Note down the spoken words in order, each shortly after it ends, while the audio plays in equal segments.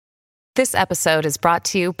This episode is brought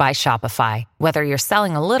to you by Shopify. Whether you're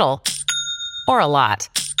selling a little or a lot,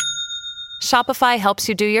 Shopify helps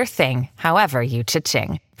you do your thing, however you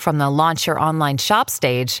cha-ching. From the launch your online shop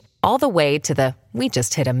stage, all the way to the we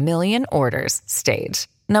just hit 1 million orders stage.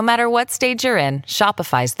 No matter what stage you're in,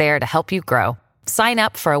 Shopify's there to help you grow. Sign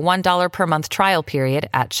up for a $1 per month trial period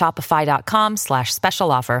at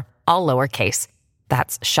shopify.com/special offer, all lowercase.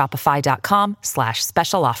 That's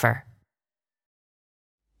shopify.com/special offer.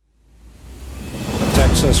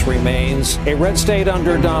 Texas remains a red state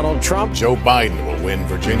under Donald Trump. Joe Biden will win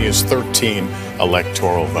Virginia's 13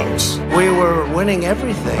 electoral votes. We were winning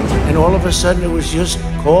everything, and all of a sudden it was just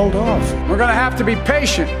called off. We're going to have to be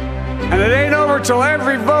patient, and it ain't over till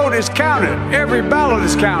every vote is counted. Every ballot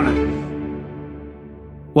is counted.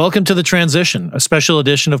 Welcome to The Transition, a special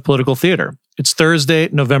edition of Political Theater. It's Thursday,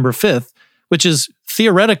 November 5th, which is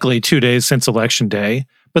theoretically 2 days since Election Day,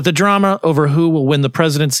 but the drama over who will win the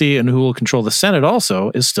presidency and who will control the Senate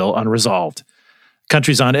also is still unresolved.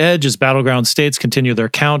 Country's on edge as battleground states continue their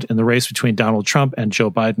count in the race between Donald Trump and Joe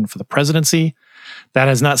Biden for the presidency. That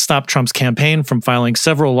has not stopped Trump's campaign from filing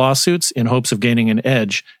several lawsuits in hopes of gaining an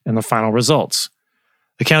edge in the final results.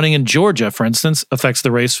 The counting in Georgia, for instance, affects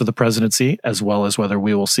the race for the presidency, as well as whether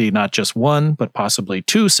we will see not just one, but possibly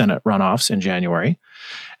two Senate runoffs in January.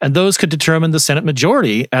 And those could determine the Senate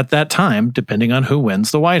majority at that time, depending on who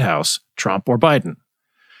wins the White House, Trump or Biden.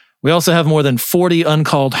 We also have more than 40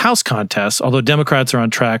 uncalled House contests, although Democrats are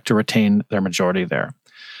on track to retain their majority there.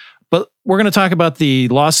 But we're going to talk about the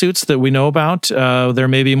lawsuits that we know about. There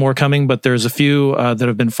may be more coming, but there's a few that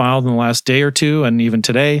have been filed in the last day or two, and even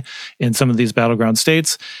today in some of these battleground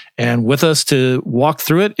states. And with us to walk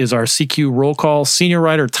through it is our CQ Roll Call senior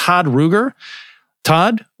writer, Todd Ruger.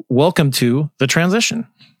 Todd, welcome to The Transition.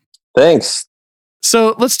 Thanks.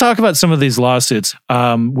 So let's talk about some of these lawsuits.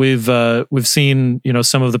 We've seen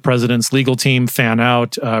some of the president's legal team fan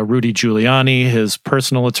out. Rudy Giuliani, his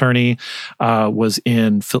personal attorney, was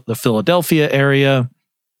in the Philadelphia area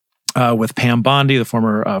with Pam Bondi, the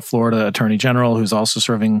former Florida Attorney General, who's also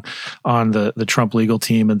serving on the Trump legal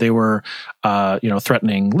team, and they were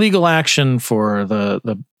threatening legal action for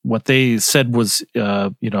the what they said was,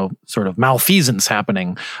 sort of malfeasance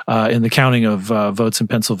happening in the counting of votes in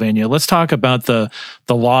Pennsylvania. Let's talk about the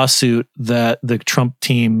lawsuit that the Trump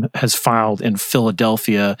team has filed in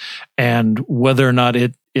Philadelphia and whether or not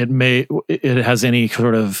it has any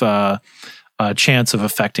sort of chance of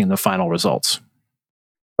affecting the final results.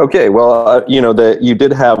 Okay, well, you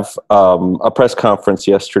did have a press conference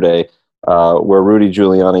yesterday where Rudy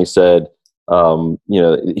Giuliani said,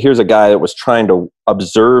 here's a guy that was trying to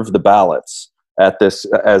observe the ballots at this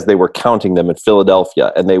as they were counting them in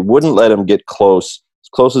Philadelphia, and they wouldn't let him get as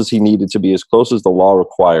close as he needed to be, as close as the law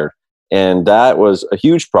required. And that was a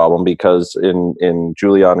huge problem because in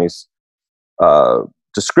Giuliani's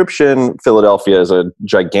description, Philadelphia is a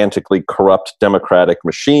gigantically corrupt Democratic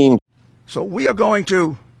machine. So we are going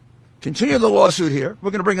to continue the lawsuit here.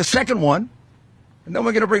 We're going to bring a second one, and then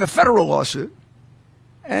we're going to bring a federal lawsuit.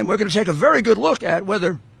 And we're going to take a very good look at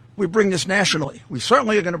whether we bring this nationally. We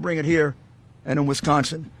certainly are going to bring it here and in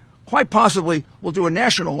Wisconsin. Quite possibly, we'll do a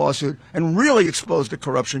national lawsuit and really expose the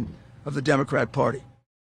corruption of the Democrat Party.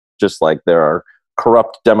 Just like there are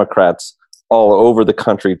corrupt Democrats all over the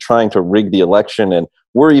country trying to rig the election, and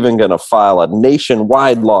we're even going to file a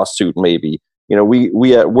nationwide lawsuit maybe. We're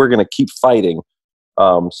going to keep fighting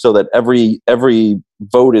so that every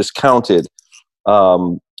vote is counted.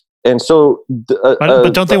 And so,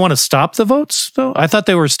 but don't they want to stop the votes though? I thought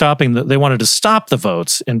they were they wanted to stop the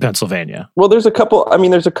votes in Pennsylvania. Well, there's a couple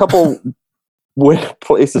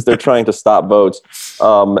places they're trying to stop votes,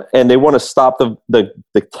 and they want to stop the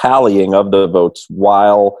tallying of the votes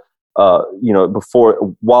while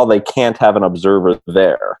they can't have an observer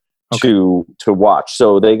there to watch.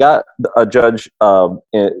 So they got a judge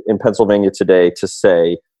in Pennsylvania today to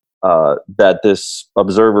say that this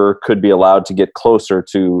observer could be allowed to get closer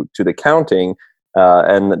to the counting,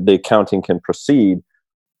 and the counting can proceed.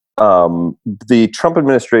 The Trump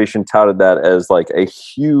administration touted that as like a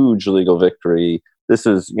huge legal victory. This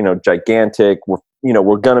is, gigantic.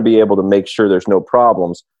 We're going to be able to make sure there's no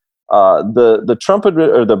problems. The Trump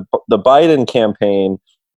or the Biden campaign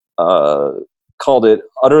called it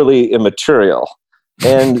utterly immaterial,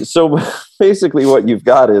 and so basically what you've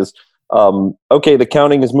got is. The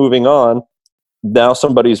counting is moving on. Now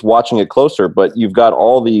somebody's watching it closer, but you've got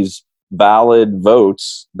all these valid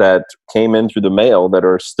votes that came in through the mail that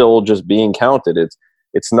are still just being counted.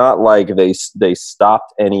 It's not like they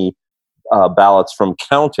stopped any ballots from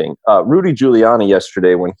counting. Rudy Giuliani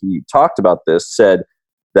yesterday, when he talked about this, said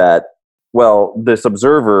that Well, this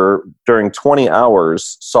observer during 20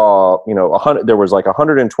 hours saw, there was like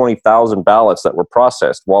 120,000 ballots that were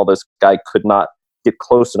processed while this guy could not get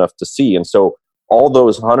close enough to see. And so all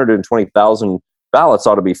those 120,000 ballots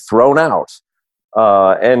ought to be thrown out.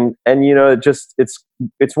 And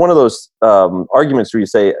it's one of those arguments where you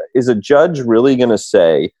say, is a judge really going to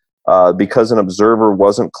say, because an observer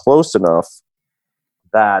wasn't close enough,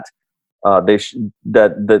 that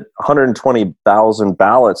that 120,000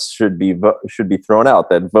 ballots should be thrown out,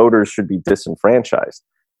 that voters should be disenfranchised?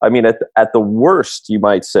 I mean, at the worst, you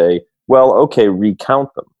might say, well, okay, recount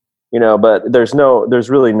them, but there's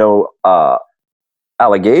really no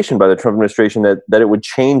allegation by the Trump administration that it would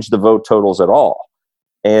change the vote totals at all.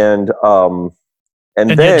 And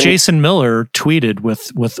then yet Jason Miller tweeted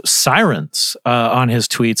with sirens on his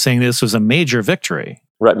tweet saying this was a major victory.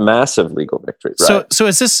 Right, massive legal victory. Right. So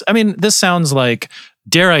is this? I mean, this sounds like,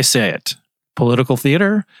 dare I say it, political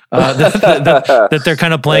theater that they're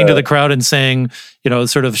kind of playing to the crowd and saying,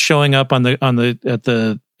 sort of showing up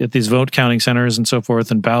at these vote counting centers and so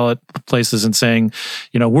forth and ballot places and saying,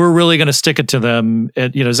 we're really going to stick it to them.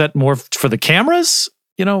 Is that more for the cameras?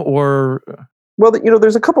 Or well,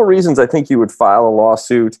 there's a couple reasons I think you would file a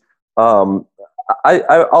lawsuit. I'll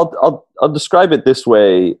describe it this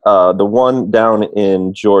way. The one down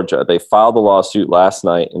in Georgia, they filed a lawsuit last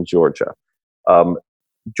night in Georgia.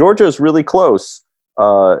 Georgia is really close.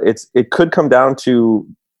 It could come down to,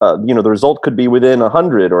 the result could be within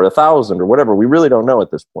 100 or 1,000 or whatever. We really don't know at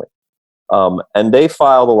this point. And they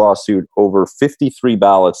filed a lawsuit over 53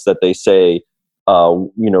 ballots that they say,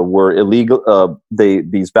 were illegal.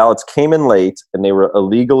 These ballots came in late and they were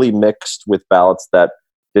illegally mixed with ballots that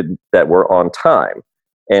were on time,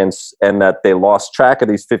 and that they lost track of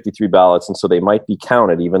these 53 ballots, and so they might be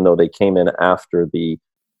counted even though they came in after the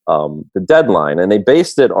deadline. And they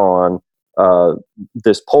based it on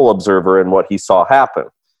this poll observer and what he saw happen.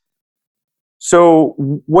 So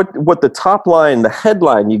what the top line, the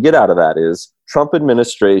headline you get out of that is Trump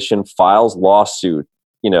administration files lawsuit,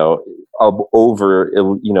 over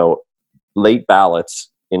late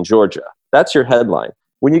ballots in Georgia. That's your headline.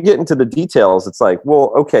 When you get into the details, it's like,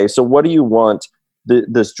 well, okay, so what do you want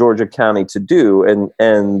this Georgia county to do?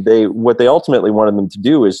 And what they ultimately wanted them to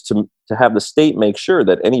do is to have the state make sure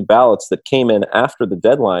that any ballots that came in after the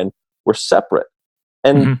deadline were separate.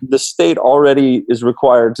 And the state already is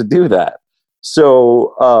required to do that.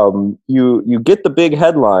 So you get the big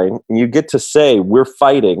headline and you get to say, we're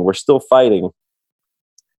still fighting.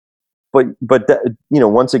 But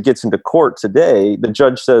once it gets into court today, the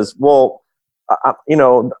judge says, well,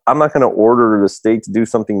 I'm not going to order the state to do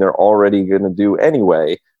something they're already going to do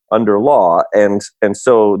anyway under law. And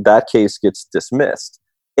so that case gets dismissed.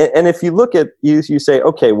 And if you look at, you say,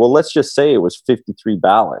 okay, well, let's just say it was 53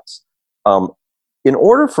 ballots. In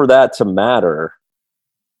order for that to matter,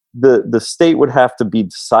 the state would have to be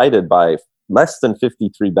decided by less than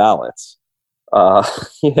 53 ballots.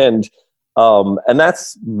 And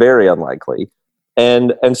that's very unlikely.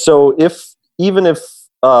 And so even if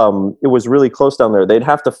it was really close down there, they'd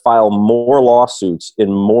have to file more lawsuits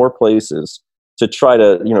in more places to try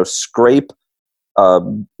to, scrape.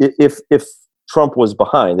 If Trump was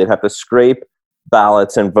behind, they'd have to scrape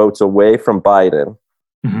ballots and votes away from Biden.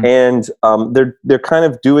 And they're kind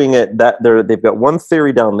of doing it that they've got one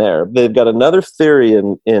theory down there. They've got another theory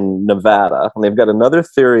in Nevada, and they've got another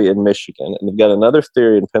theory in Michigan, and they've got another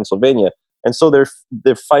theory in Pennsylvania. And so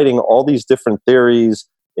they're fighting all these different theories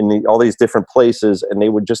in all these different places, and they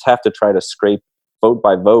would just have to try to scrape vote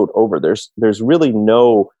by vote over. There's really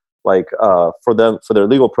no for their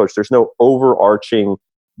legal approach. There's no overarching.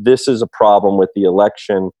 This is a problem with the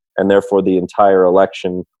election, and therefore the entire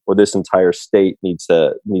election or this entire state needs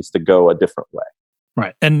to go a different way.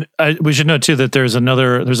 Right, and we should note too that there's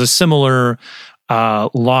a similar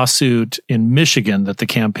lawsuit in Michigan that the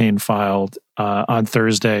campaign filed on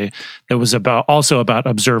Thursday that was also about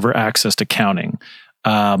observer access to counting.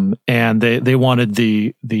 And they wanted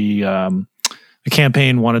the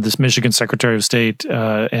campaign wanted this Michigan Secretary of State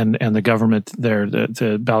and the government there,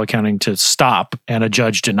 the ballot counting, to stop, and a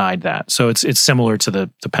judge denied that. So it's similar to the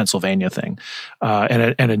Pennsylvania thing,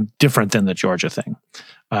 and different than the Georgia thing.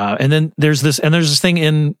 And then there's this thing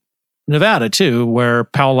in Nevada too, where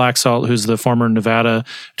Paul Laxalt, who's the former Nevada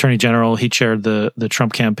Attorney General, he chaired the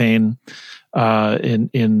Trump campaign in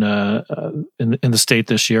the state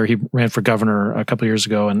this year. He ran for governor a couple of years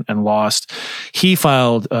ago and lost. He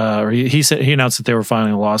filed, he announced that they were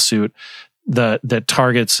filing a lawsuit that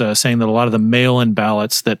targets saying that a lot of the mail-in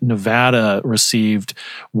ballots that Nevada received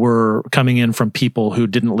were coming in from people who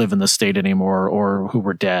didn't live in the state anymore or who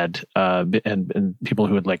were dead, and people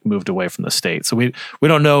who had like moved away from the state. So we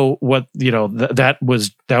don't know what, that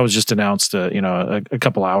was just announced a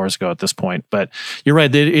couple hours ago at this point. But you're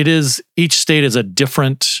right, it is, each state is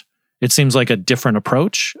it seems like a different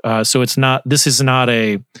approach. So this is not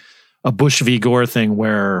a Bush v. Gore thing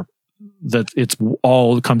where that it's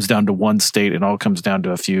all comes down to one state and all comes down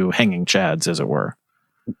to a few hanging chads, as it were.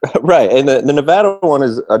 Right. And the Nevada one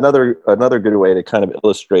is another good way to kind of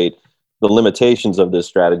illustrate the limitations of this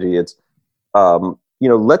strategy. It's,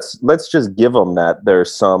 let's just give them that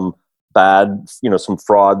there's some bad, some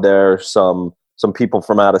fraud there, some people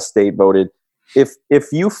from out of state voted. If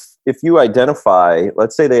you identify,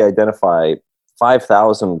 let's say they identify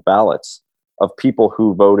 5,000 ballots of people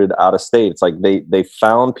who voted out of state. It's like they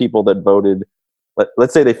found people that voted,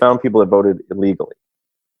 let's say they found people that voted illegally.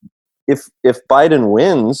 If Biden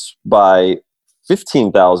wins by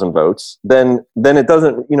 15,000 votes, then it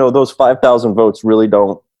doesn't, those 5,000 votes really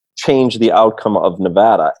don't change the outcome of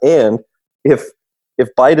Nevada. And if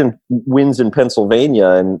Biden wins in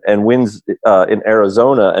Pennsylvania and wins in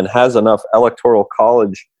Arizona and has enough electoral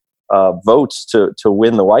college votes to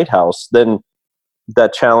win the White House, then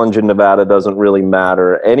that challenge in Nevada doesn't really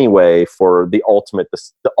matter anyway. For the ultimate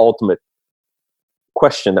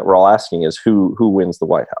question that we're all asking is who wins the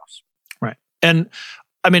White House, right? And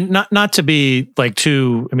I mean, not to be like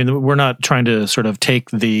too. I mean, we're not trying to sort of take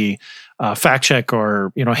the fact check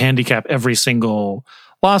or handicap every single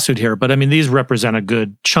lawsuit here, but I mean, these represent a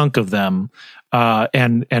good chunk of them,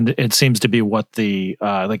 and it seems to be what the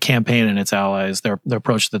campaign and its allies, their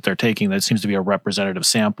approach that they're taking, that seems to be a representative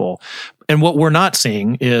sample. And what we're not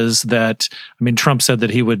seeing is that, I mean, Trump said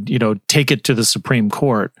that he would, take it to the Supreme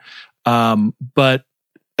Court, but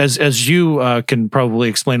as you can probably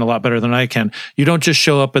explain a lot better than I can, you don't just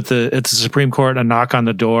show up at the Supreme Court and knock on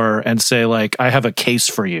the door and say like, I have a case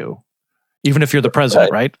for you. Even if you're the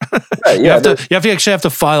president, right? Right. You actually have to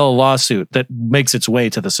file a lawsuit that makes its way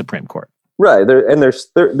to the Supreme Court. Right.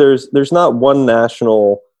 There's not one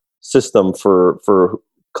national system for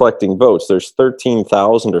collecting votes. There's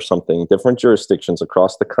 13,000 or something different jurisdictions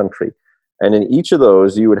across the country, and in each of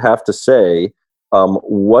those, you would have to say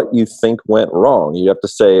what you think went wrong. You have to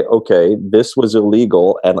say, okay, this was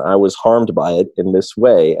illegal, and I was harmed by it in this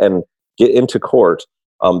way, and get into court.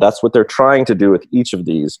 That's what they're trying to do with each of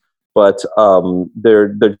these. But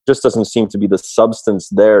there just doesn't seem to be the substance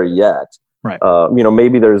there yet. Right.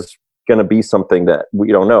 Maybe there's going to be something that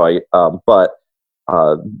we don't know. But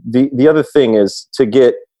the other thing is to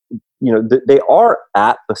get, they are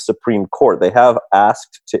at the Supreme Court. They have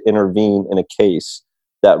asked to intervene in a case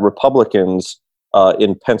that Republicans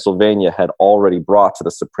in Pennsylvania had already brought to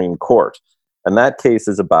the Supreme Court. And that case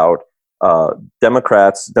is about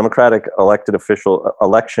Democratic election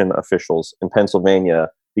officials in Pennsylvania,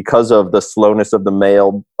 because of the slowness of the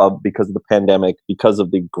mail, because of the pandemic, because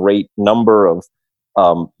of the great number of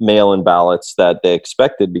mail-in ballots that they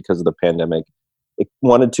expected because of the pandemic, it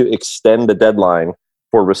wanted to extend the deadline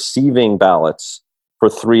for receiving ballots for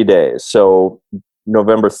 3 days. So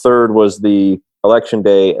November 3rd was the election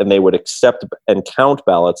day, and they would accept and count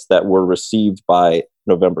ballots that were received by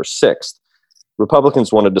November 6th.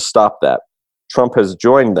 Republicans wanted to stop that. Trump has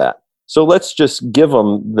joined that. So let's just give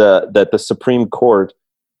them that the Supreme Court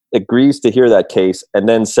agrees to hear that case and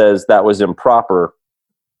then says that was improper.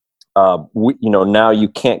 Now you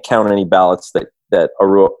can't count any ballots that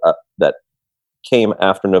came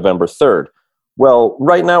after November 3rd. Well,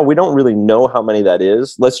 right now we don't really know how many that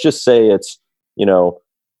is. Let's just say it's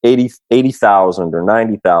 80,000 or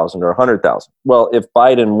 90,000 or 100,000. Well, if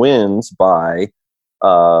Biden wins by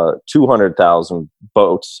 200,000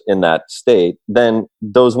 votes in that state, then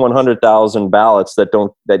those 100,000 ballots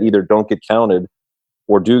that either don't get counted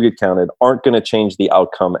or do get counted aren't going to change the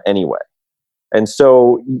outcome anyway. And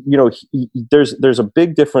so, there's a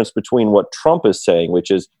big difference between what Trump is saying, which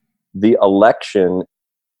is the election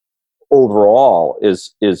overall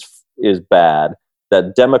is bad,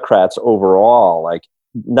 that Democrats overall, like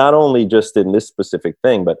not only just in this specific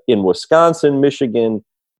thing, but in Wisconsin, Michigan,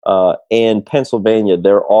 and Pennsylvania,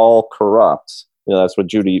 they're all corrupt. That's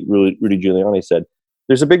what Rudy Giuliani said.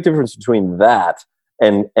 There's a big difference between that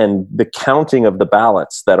and the counting of the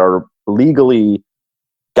ballots that are legally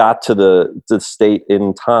got to the state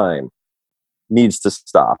in time needs to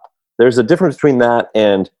stop. There's a difference between that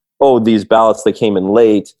and, these ballots that came in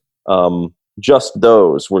late, just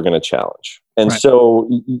those we're going to challenge. And right. So,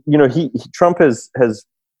 Trump has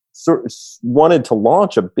sort of wanted to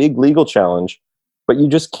launch a big legal challenge, but you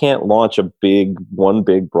just can't launch one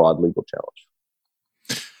big broad legal challenge.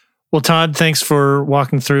 Well, Todd, thanks for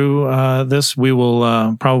walking through this. We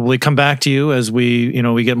will probably come back to you as we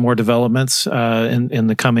get more developments in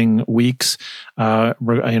the coming weeks.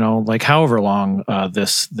 Like however long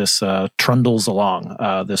this trundles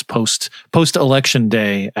along this post election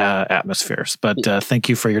day atmospheres. But thank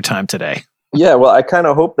you for your time today. Yeah, well, I kind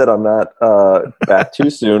of hope that I'm not back too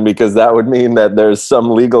soon, because that would mean that there's some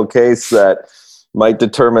legal case that might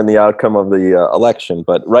determine the outcome of the election.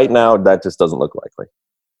 But right now, that just doesn't look likely.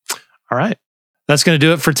 All right. That's going to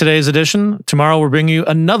do it for today's edition. Tomorrow, we'll bring you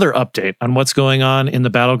another update on what's going on in the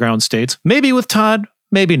battleground states. Maybe with Todd,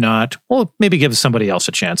 maybe not. We'll maybe give somebody else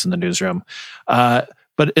a chance in the newsroom. But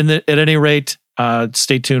at any rate,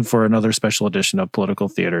 stay tuned for another special edition of Political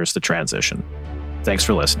Theater's The Transition. Thanks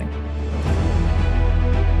for listening.